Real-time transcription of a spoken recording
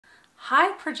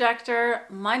Hi Projector,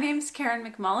 my name is Karen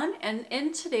McMullen, and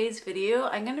in today's video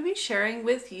I'm going to be sharing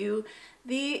with you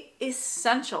the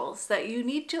essentials that you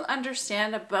need to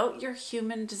understand about your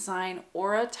human design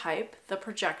aura type, the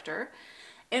projector,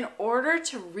 in order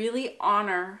to really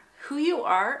honor who you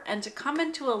are and to come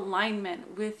into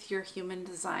alignment with your human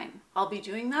design. I'll be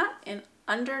doing that in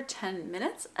under 10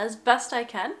 minutes as best I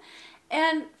can.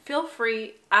 And feel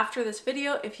free after this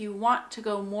video, if you want to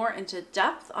go more into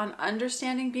depth on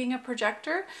understanding being a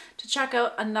projector, to check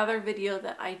out another video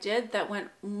that I did that went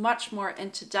much more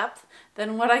into depth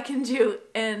than what I can do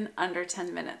in under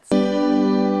 10 minutes.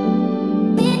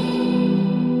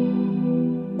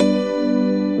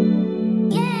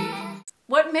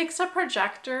 What makes a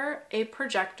projector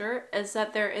is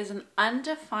that there is an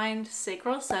undefined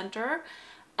sacral center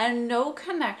and no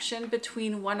connection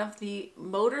between one of the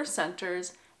motor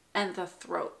centers and the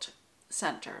throat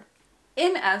center.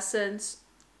 In essence,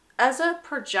 as a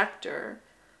projector,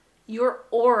 your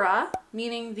aura,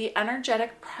 meaning the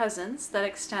energetic presence that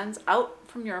extends out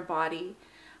from your body,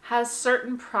 has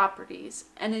certain properties.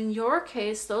 And in your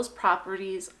case, those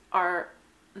properties are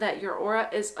that your aura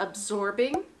is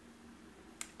absorbing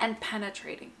and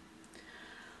penetrating.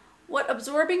 What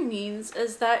absorbing means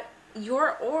is that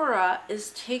your aura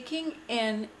is taking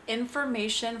in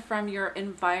information from your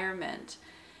environment.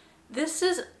 This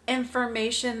is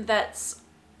information that's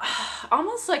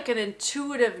almost like an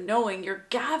intuitive knowing. You're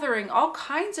gathering all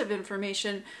kinds of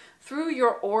information through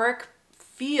your auric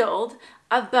field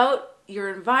about your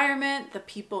environment, the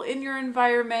people in your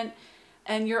environment,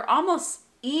 and you're almost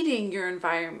eating your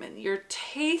environment. You're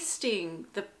tasting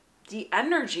the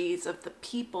energies of the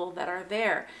people that are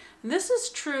there. And this is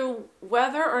true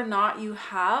whether or not you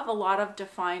have a lot of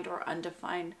defined or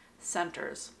undefined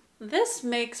centers. This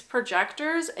makes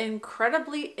projectors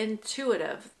incredibly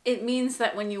intuitive. It means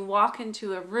that when you walk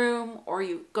into a room or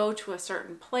you go to a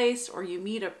certain place or you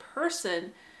meet a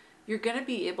person, you're going to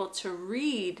be able to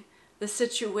read the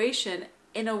situation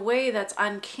in a way that's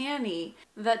uncanny,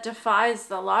 that defies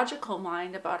the logical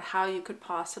mind about how you could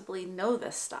possibly know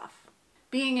this stuff.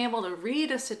 Being able to read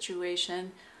a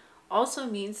situation also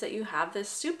means that you have this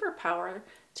superpower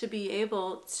to be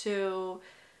able to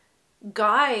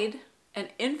guide and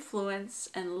influence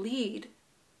and lead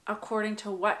according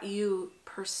to what you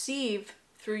perceive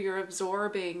through your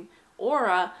absorbing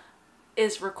aura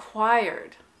is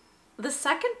required. The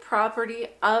second property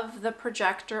of the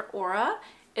projector aura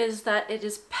is that it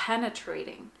is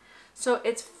penetrating. So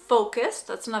it's focused,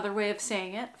 that's another way of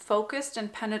saying it, focused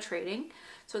and penetrating.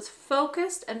 So it's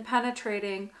focused and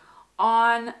penetrating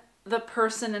on the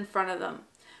person in front of them.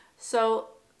 So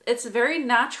it's very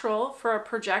natural for a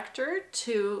projector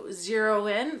to zero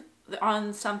in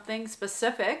on something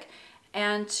specific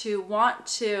and to want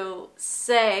to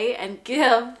say and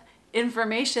give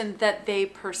information that they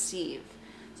perceive.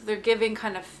 So they're giving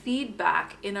kind of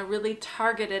feedback in a really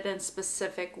targeted and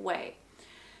specific way.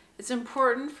 It's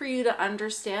important for you to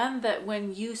understand that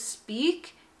when you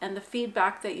speak and the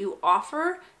feedback that you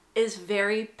offer is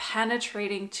very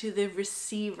penetrating to the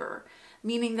receiver,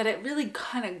 meaning that it really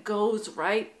kind of goes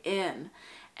right in.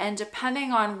 And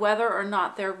depending on whether or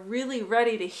not they're really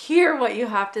ready to hear what you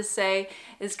have to say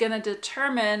is going to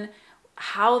determine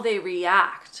how they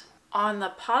react. On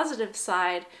the positive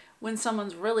side, when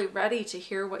someone's really ready to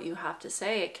hear what you have to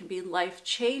say, it can be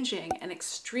life-changing and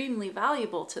extremely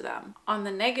valuable to them. On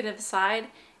the negative side,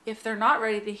 if they're not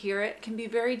ready to hear it, it can be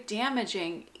very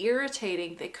damaging,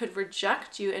 irritating. They could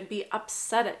reject you and be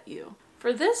upset at you.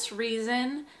 For this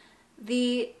reason,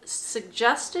 the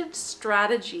suggested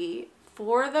strategy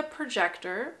for the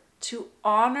projector to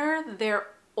honor their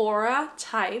aura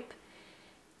type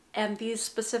and these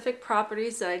specific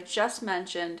properties that I just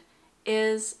mentioned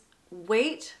is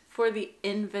wait for the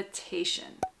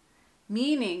invitation,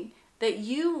 meaning that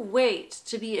you wait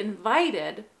to be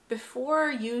invited before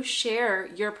you share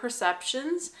your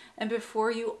perceptions and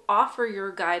before you offer your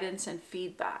guidance and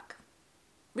feedback.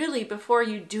 Really, before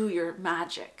you do your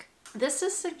magic. This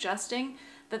is suggesting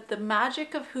that the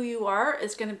magic of who you are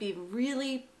is going to be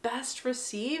really best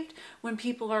received when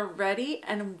people are ready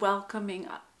and welcoming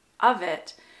of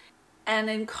it. And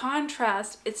in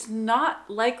contrast, it's not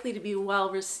likely to be well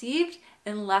received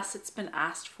unless it's been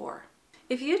asked for.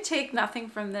 If you take nothing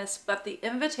from this but the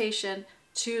invitation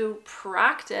to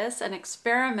practice and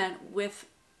experiment with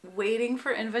waiting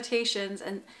for invitations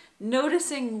and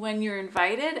noticing when you're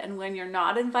invited and when you're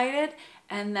not invited,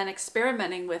 and then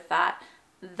experimenting with that,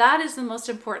 that is the most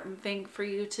important thing for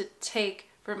you to take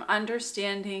from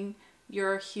understanding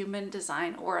your human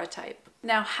design aura type.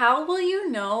 Now, how will you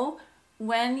know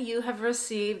when you have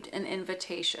received an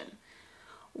invitation?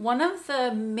 One of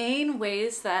the main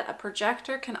ways that a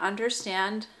projector can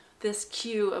understand this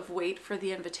cue of wait for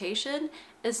the invitation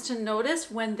is to notice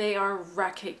when they are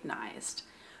recognized.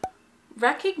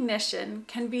 Recognition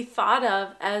can be thought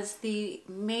of as the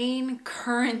main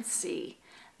currency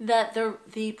that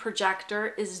the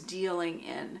projector is dealing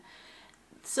in.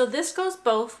 So this goes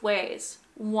both ways.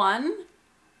 One,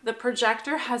 the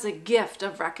projector has a gift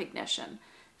of recognition.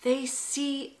 They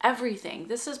see everything.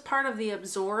 This is part of the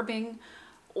absorbing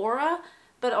aura,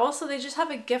 but also they just have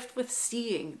a gift with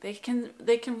seeing. They can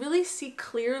really see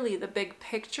clearly the big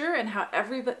picture and how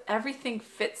everything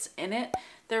fits in it.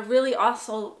 They're really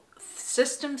also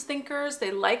systems thinkers.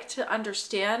 They like to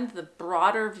understand the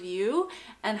broader view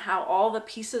and how all the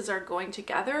pieces are going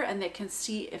together, and they can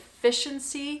see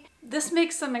efficiency. This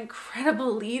makes them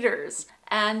incredible leaders,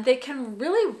 and they can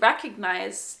really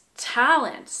recognize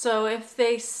talent. So if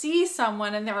they see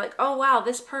someone and they're like, oh wow,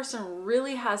 this person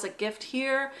really has a gift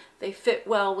here, they fit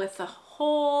well with the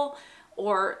whole,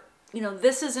 or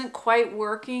this isn't quite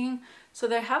working. So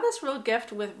they have this real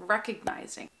gift with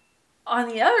recognizing. On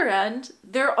the other end,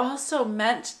 they're also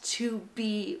meant to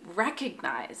be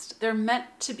recognized. They're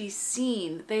meant to be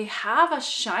seen. They have a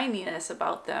shininess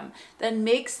about them that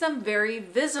makes them very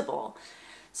visible.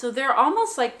 So they're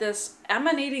almost like this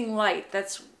emanating light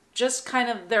that's just kind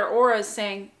of their aura is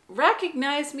saying,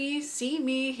 recognize me, see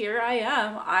me, here I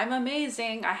am, I'm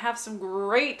amazing, I have some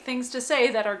great things to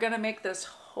say that are going to make this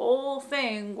whole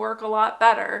thing work a lot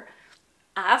better.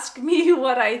 Ask me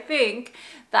what I think.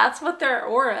 That's what their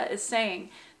aura is saying.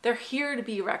 They're here to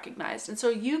be recognized. And so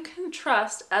you can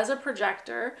trust as a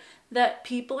projector that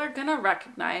people are going to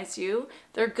recognize you.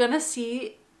 They're going to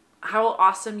see how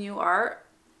awesome you are,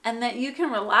 and that you can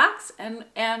relax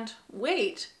and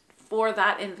wait for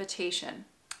that invitation.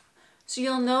 So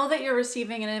you'll know that you're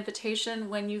receiving an invitation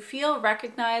when you feel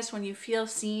recognized, when you feel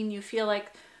seen, you feel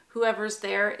like whoever's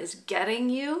there is getting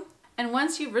you. And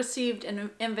once you've received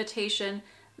an invitation,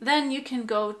 then you can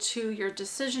go to your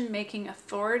decision-making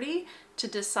authority to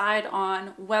decide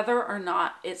on whether or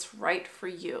not it's right for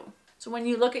you. So when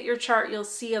you look at your chart, you'll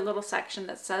see a little section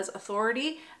that says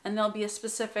authority, and there'll be a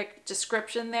specific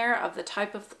description there of the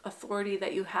type of authority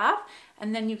that you have.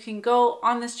 And then you can go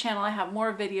on this channel. I have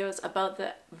more videos about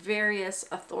the various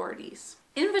authorities.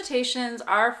 Invitations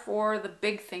are for the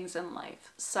big things in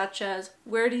life, such as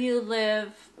where do you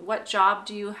live, what job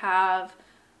do you have,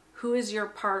 who is your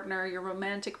partner, your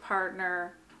romantic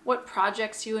partner, what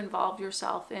projects you involve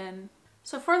yourself in.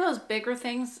 So for those bigger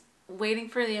things, waiting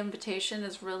for the invitation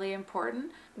is really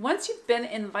important. Once you've been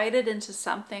invited into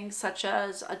something such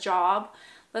as a job,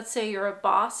 let's say you're a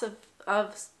boss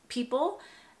of people,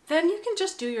 then you can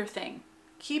just do your thing.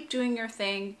 Keep doing your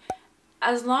thing.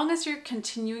 As long as you're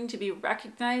continuing to be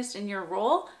recognized in your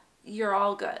role, you're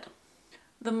all good.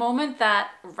 The moment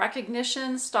that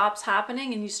recognition stops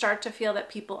happening and you start to feel that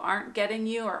people aren't getting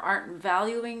you or aren't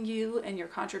valuing you and your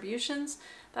contributions,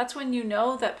 that's when you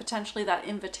know that potentially that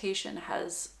invitation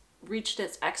has reached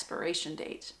its expiration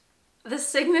date. The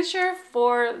signature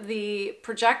for the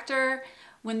projector,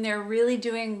 when they're really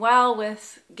doing well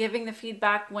with giving the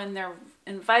feedback when they're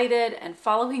invited and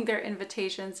following their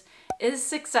invitations, is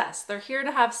success. They're here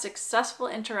to have successful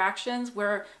interactions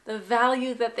where the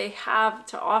value that they have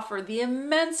to offer, the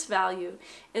immense value,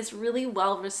 is really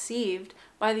well received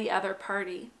by the other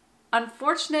party.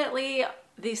 Unfortunately,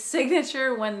 the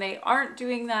signature when they aren't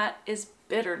doing that is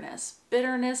bitterness.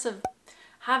 Bitterness of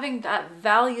having that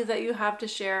value that you have to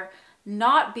share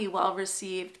not be well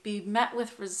received, be met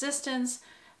with resistance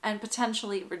and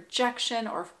potentially rejection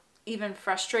or even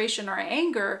frustration or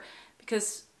anger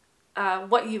because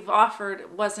what you've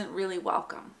offered wasn't really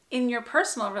welcome. In your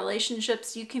personal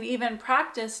relationships, you can even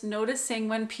practice noticing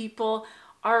when people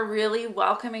are really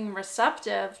welcoming and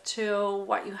receptive to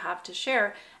what you have to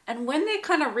share, and when they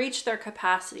kind of reach their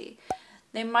capacity.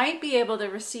 They might be able to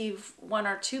receive 1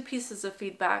 or 2 pieces of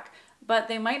feedback, but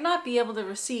they might not be able to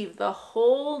receive the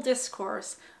whole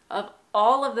discourse of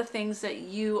all of the things that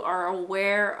you are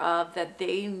aware of that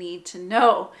they need to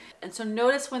know. And so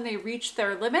notice when they reach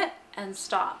their limit and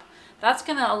stop. That's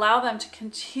going to allow them to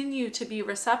continue to be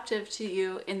receptive to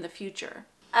you in the future.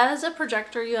 As a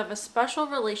projector, you have a special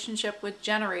relationship with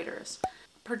generators.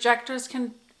 Projectors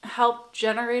can help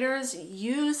generators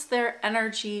use their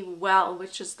energy well,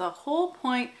 which is the whole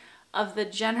point of the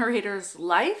generator's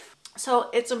life. So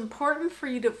it's important for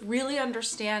you to really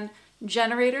understand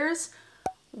generators,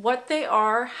 what they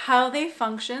are, how they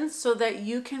function, so that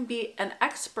you can be an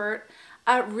expert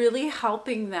at really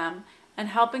helping them and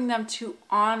helping them to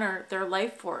honor their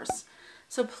life force.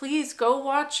 So please go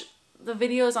watch the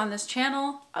videos on this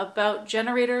channel about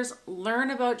generators, learn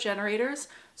about generators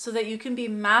so that you can be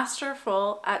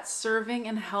masterful at serving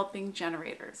and helping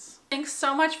generators. Thanks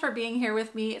so much for being here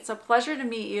with me. It's a pleasure to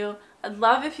meet you. I'd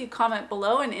love if you comment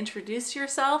below and introduce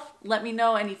yourself. Let me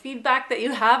know any feedback that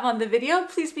you have on the video.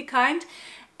 Please be kind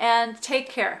and take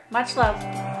care. Much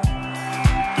love.